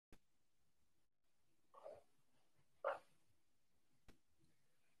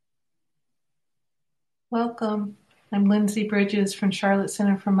Welcome. I'm Lindsay Bridges from Charlotte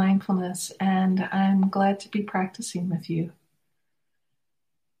Center for Mindfulness, and I'm glad to be practicing with you.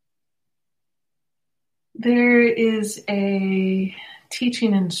 There is a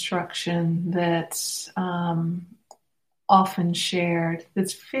teaching instruction that's often shared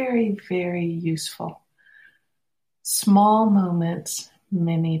that's very, very useful. Small moments,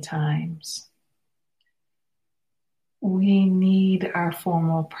 many times. We need our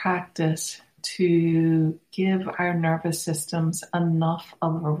formal practice to give our nervous systems enough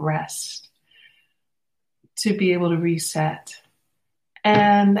of a rest to be able to reset.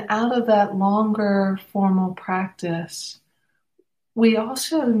 And out of that longer formal practice, we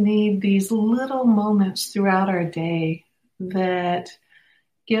also need these little moments throughout our day that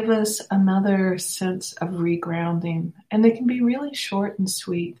give us another sense of regrounding. And they can be really short and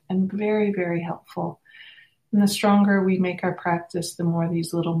sweet and very, very helpful. And the stronger we make our practice, the more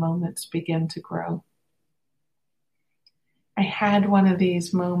these little moments begin to grow. I had one of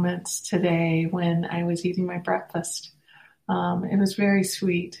these moments today when I was eating my breakfast. It was very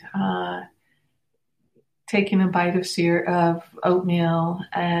sweet. Taking a bite of oatmeal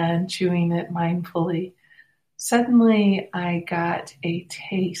and chewing it mindfully. Suddenly, I got a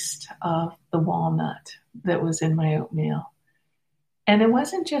taste of the walnut that was in my oatmeal. And it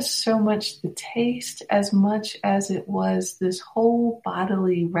wasn't just so much the taste as much as it was this whole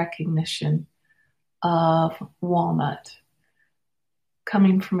bodily recognition of walnut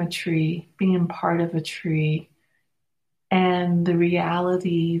coming from a tree, being part of a tree, and the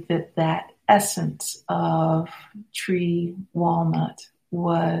reality that that essence of tree walnut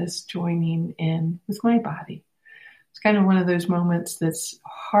was joining in with my body. It's kind of one of those moments that's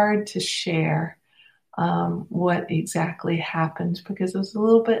hard to share what exactly happened because it was a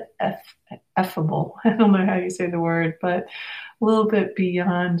little bit effable. I don't know how you say the word, but a little bit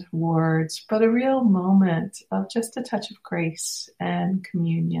beyond words, but a real moment of just a touch of grace and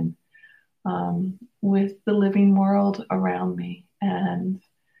communion with the living world around me. And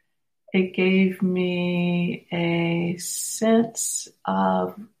it gave me a sense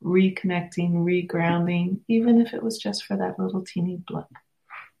of reconnecting, regrounding, even if it was just for that little teeny blip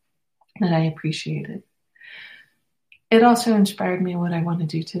that I appreciated. It also inspired me what I want to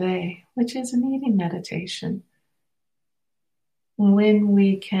do today, which is an eating meditation. When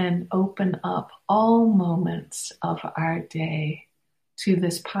we can open up all moments of our day to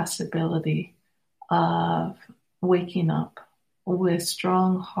this possibility of waking up with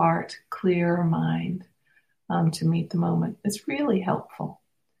strong heart, clear mind to meet the moment, it's really helpful.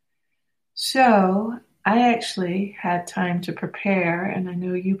 So I actually had time to prepare, and I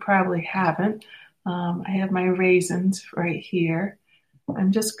know you probably haven't. I have my raisins right here.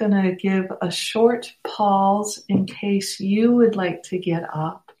 I'm just going to give a short pause in case you would like to get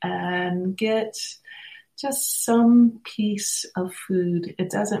up and get just some piece of food. It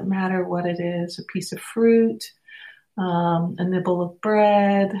doesn't matter what it is, a piece of fruit, a nibble of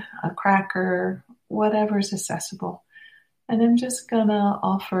bread, a cracker, whatever's accessible. And I'm just going to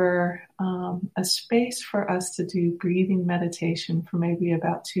offer a space for us to do breathing meditation for maybe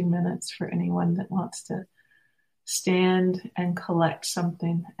about 2 minutes for anyone that wants to stand and collect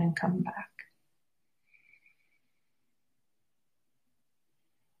something and come back.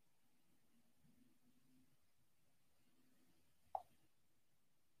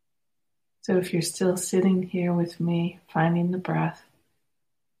 So if you're still sitting here with me, finding the breath,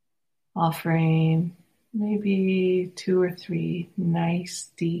 offering maybe 2 or 3 nice,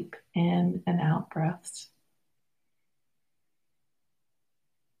 deep in and out breaths.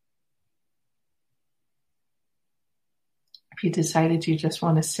 If you decided you just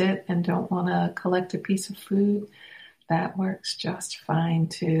want to sit and don't want to collect a piece of food, that works just fine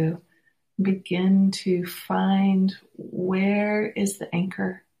too. Begin to find where is the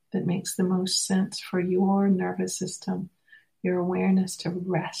anchor that makes the most sense for your nervous system, your awareness to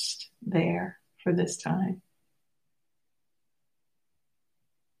rest there for this time.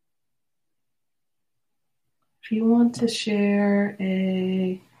 If you want to share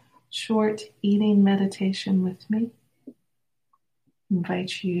a short eating meditation with me, I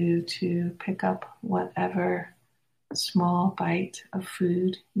invite you to pick up whatever small bite of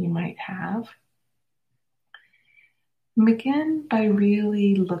food you might have. And begin by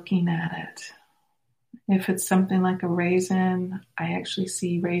really looking at it. If it's something like a raisin, I actually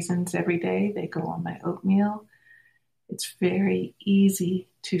see raisins every day. They go on my oatmeal. It's very easy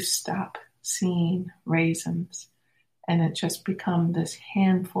to stop seeing raisins, and it just becomes this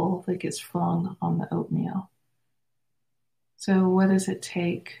handful that gets flung on the oatmeal. So what does it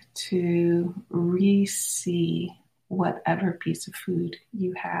take to re-see whatever piece of food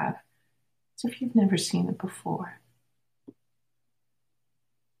you have as if you've never seen it before.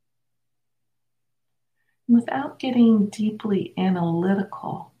 Without getting deeply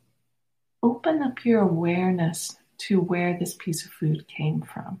analytical, open up your awareness to where this piece of food came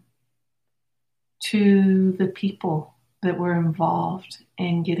from, to the people that were involved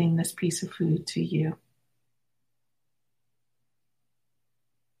in getting this piece of food to you.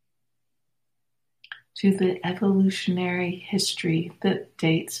 To the evolutionary history that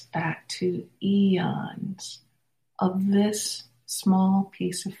dates back to eons of this small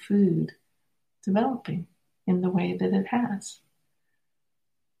piece of food developing in the way that it has.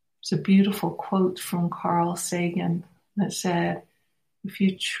 It's a beautiful quote from Carl Sagan that said, "If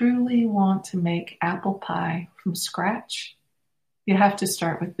you truly want to make apple pie from scratch, you have to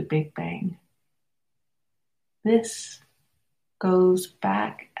start with the Big Bang." This goes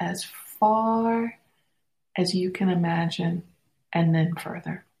back as far as you can imagine, and then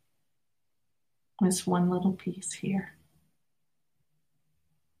further. This one little piece here.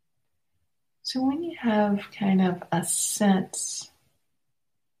 So when you have kind of a sense,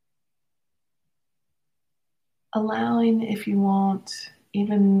 allowing, if you want,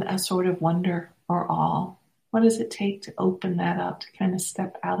 even a sort of wonder or awe, what does it take to open that up, to kind of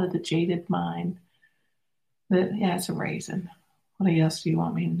step out of the jaded mind that, yeah, it's a raisin. What else do you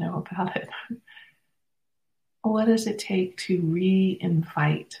want me to know about it? What does it take to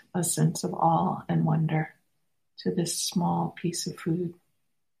re-invite a sense of awe and wonder to this small piece of food?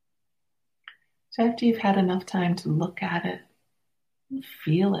 So after you've had enough time to look at it and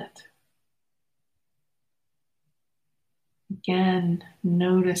feel it, again,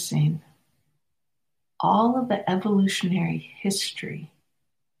 noticing all of the evolutionary history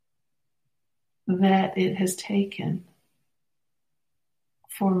that it has taken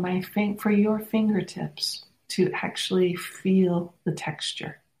for your fingertips to actually feel the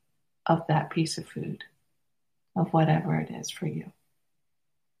texture of that piece of food, of whatever it is for you.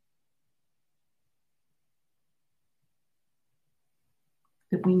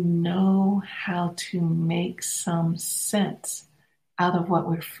 That we know how to make some sense out of what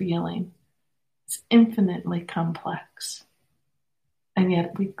we're feeling. It's infinitely complex. And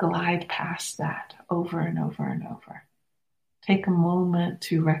yet we glide past that over and over and over. Take a moment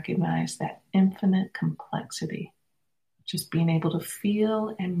to recognize that infinite complexity, just being able to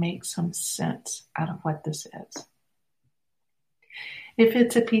feel and make some sense out of what this is. If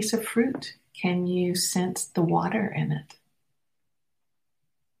it's a piece of fruit, can you sense the water in it?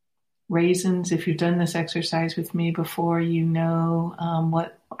 Raisins, if you've done this exercise with me before, you know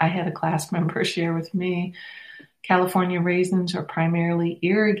what I had a class member share with me. California raisins are primarily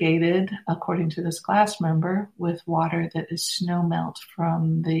irrigated, according to this class member, with water that is snow melt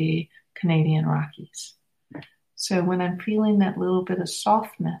from the Canadian Rockies. So when I'm feeling that little bit of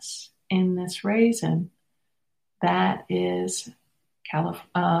softness in this raisin, that is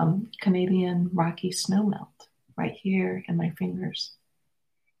Canadian Rocky snow melt right here in my fingers.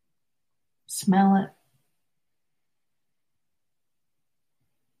 Smell it.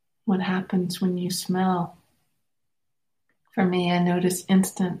 What happens when you smell? For me, I notice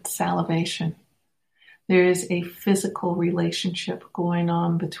instant salivation. There is a physical relationship going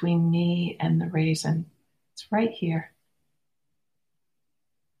on between me and the raisin. It's right here.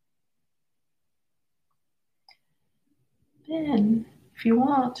 Then, if you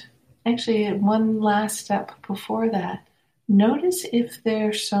want, actually one last step before that, notice if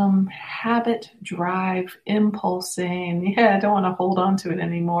there's some habit, drive, impulse saying, yeah, I don't want to hold on to it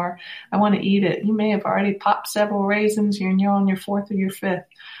anymore. I want to eat it. You may have already popped several raisins. You're on your fourth or your fifth.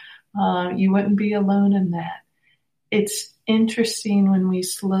 You wouldn't be alone in that. It's interesting when we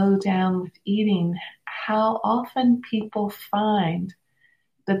slow down with eating how often people find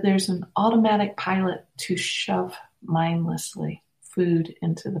that there's an automatic pilot to shove mindlessly food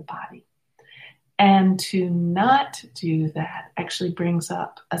into the body. And to not do that actually brings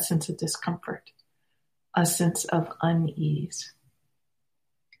up a sense of discomfort, a sense of unease.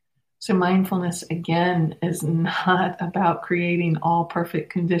 So mindfulness, again, is not about creating all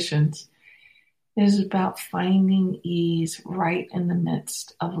perfect conditions. It is about finding ease right in the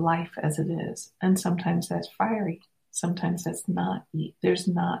midst of life as it is. And sometimes that's fiery. Sometimes that's not. There's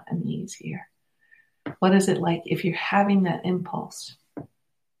not an ease here. What is it like if you're having that impulse?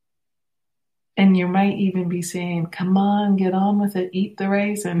 And you might even be saying, come on, get on with it, eat the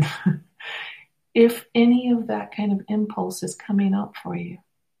raisin. If any of that kind of impulse is coming up for you,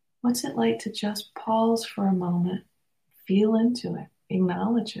 what's it like to just pause for a moment, feel into it,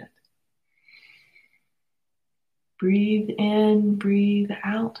 acknowledge it? Breathe in, breathe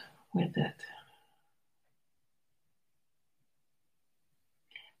out with it.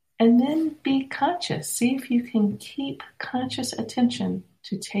 And then be conscious. See if you can keep conscious attention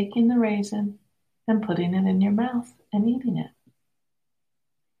to taking the raisin and putting it in your mouth and eating it.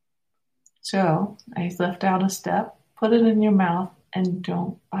 So I left out a step, put it in your mouth and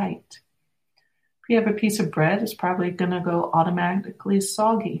don't bite. If you have a piece of bread, it's probably going to go automatically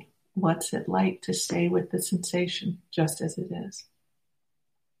soggy. What's it like to stay with the sensation just as it is?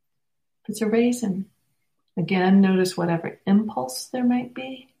 If it's a raisin, again, notice whatever impulse there might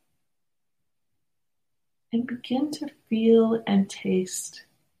be and begin to feel and taste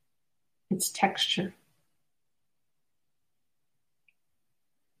its texture.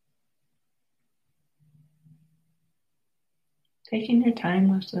 Taking your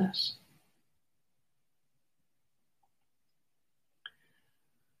time with this.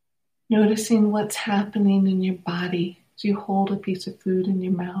 Noticing what's happening in your body as you hold a piece of food in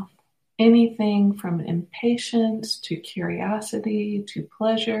your mouth. Anything from impatience to curiosity to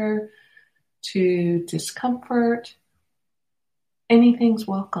pleasure to discomfort. Anything's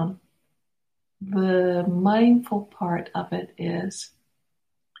welcome. The mindful part of it is,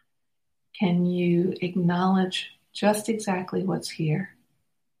 can you acknowledge just exactly what's here?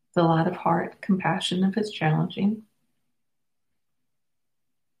 With a lot of heart, compassion if it's challenging,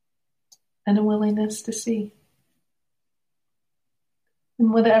 and a willingness to see.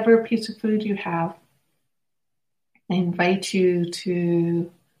 And whatever piece of food you have, I invite you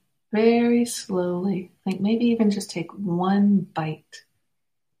to very slowly, like maybe even just take one bite.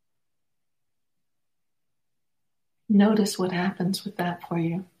 Notice what happens with that for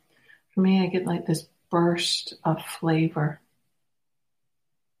you. For me, I get like this burst of flavor.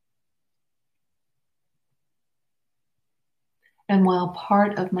 And while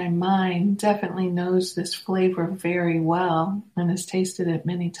part of my mind definitely knows this flavor very well and has tasted it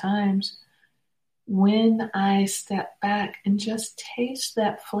many times, when I step back and just taste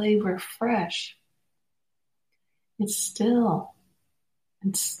that flavor fresh, it's still,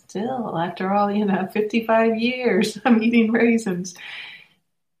 after all, 55 years I'm eating raisins,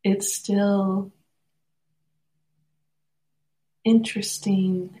 it's still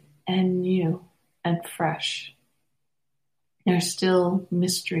interesting and new and fresh. There's still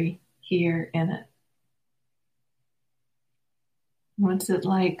mystery here in it. What's it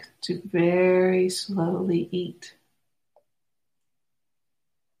like to very slowly eat?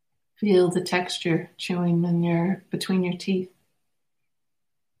 Feel the texture chewing between your teeth.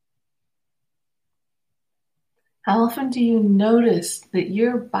 How often do you notice that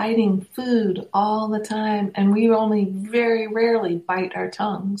you're biting food all the time and we only very rarely bite our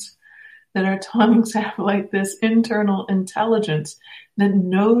tongues? That our tongues have like this internal intelligence that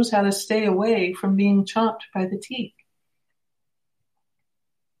knows how to stay away from being chomped by the teeth.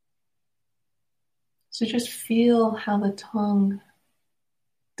 So just feel how the tongue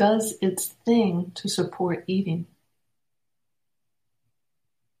does its thing to support eating.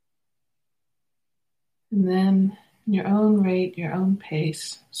 And then, your own rate, your own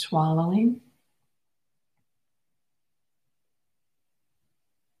pace, swallowing.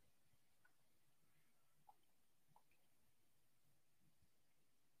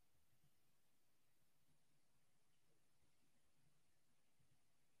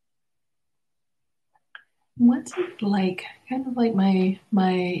 What's it like, kind of like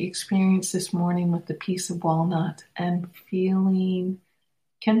my experience this morning with the piece of walnut and feeling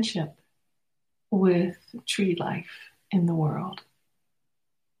kinship with tree life in the world?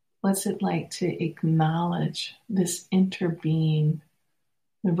 What's it like to acknowledge this interbeing,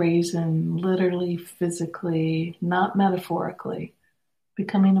 the raisin literally, physically, not metaphorically,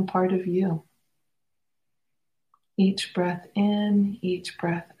 becoming a part of you? Each breath in, each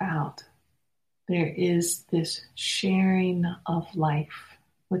breath out. There is this sharing of life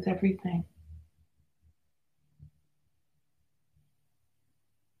with everything.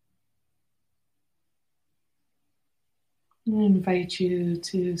 I invite you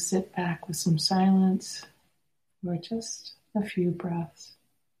to sit back with some silence for just a few breaths.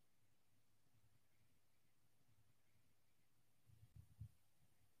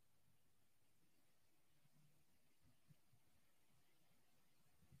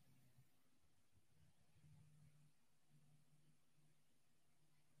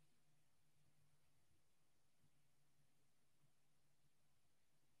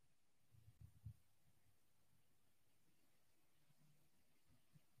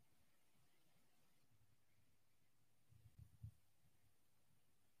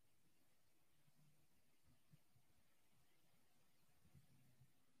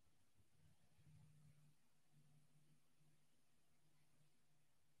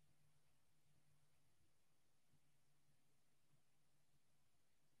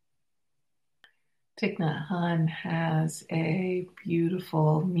 Thich Nhat Hanh has a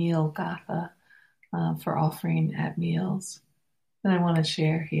beautiful meal gatha for offering at meals that I want to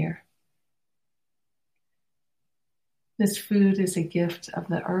share here. This food is a gift of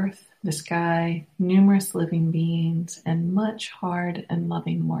the earth, the sky, numerous living beings, and much hard and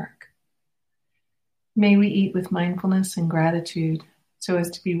loving work. May we eat with mindfulness and gratitude so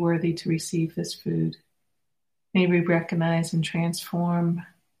as to be worthy to receive this food. May we recognize and transform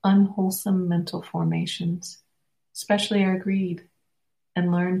unwholesome mental formations, especially our greed,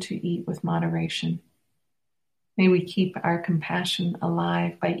 and learn to eat with moderation. May we keep our compassion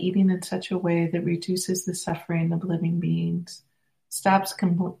alive by eating in such a way that reduces the suffering of living beings, stops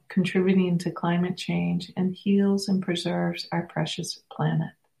contributing to climate change, and heals and preserves our precious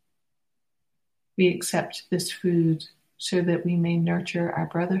planet. We accept this food so that we may nurture our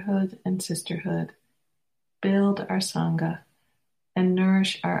brotherhood and sisterhood, build our Sangha, and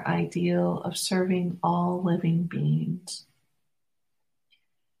nourish our ideal of serving all living beings.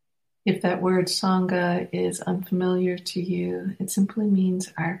 If that word Sangha is unfamiliar to you, it simply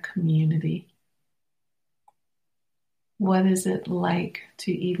means our community. What is it like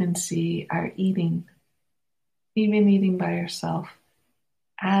to even see our eating, even eating by yourself,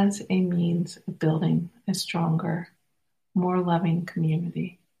 as a means of building a stronger, more loving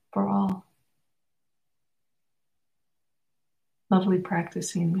community for all? Lovely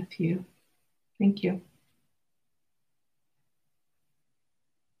practicing with you. Thank you.